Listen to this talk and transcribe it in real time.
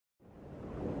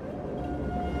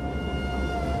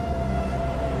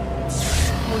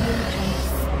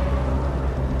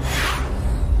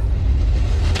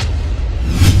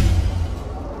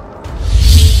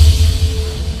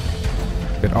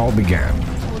all began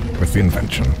with the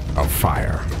invention of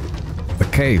fire. The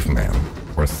cavemen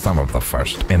were some of the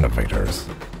first innovators.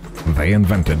 They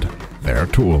invented their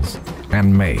tools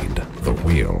and made the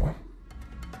wheel.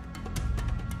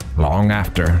 Long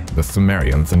after the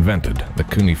Sumerians invented the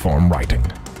cuneiform writing,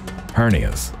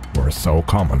 hernias were so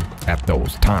common at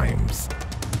those times.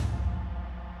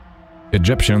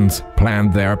 Egyptians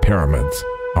planned their pyramids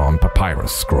on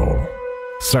papyrus scroll,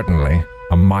 certainly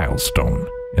a milestone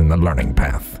in the learning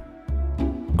path.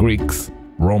 Greeks,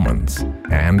 Romans,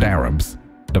 and Arabs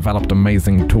developed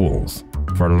amazing tools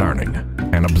for learning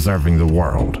and observing the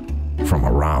world from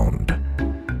around.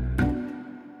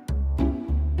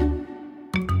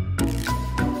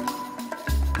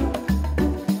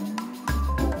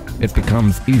 It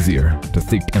becomes easier to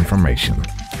seek information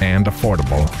and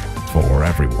affordable for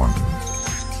everyone.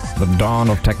 The dawn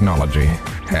of technology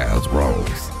has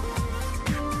rose.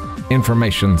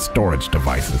 Information storage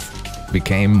devices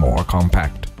became more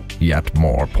compact, yet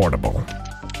more portable.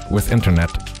 With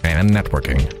internet and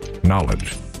networking,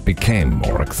 knowledge became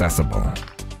more accessible.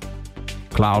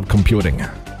 Cloud computing,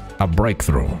 a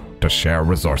breakthrough to share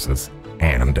resources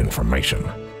and information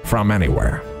from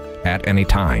anywhere, at any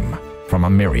time, from a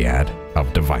myriad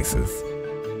of devices.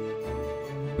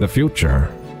 The future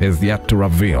is yet to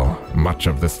reveal much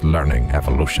of this learning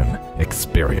evolution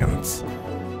experience,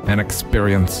 an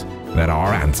experience that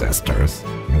our ancestors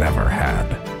never had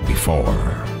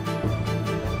before.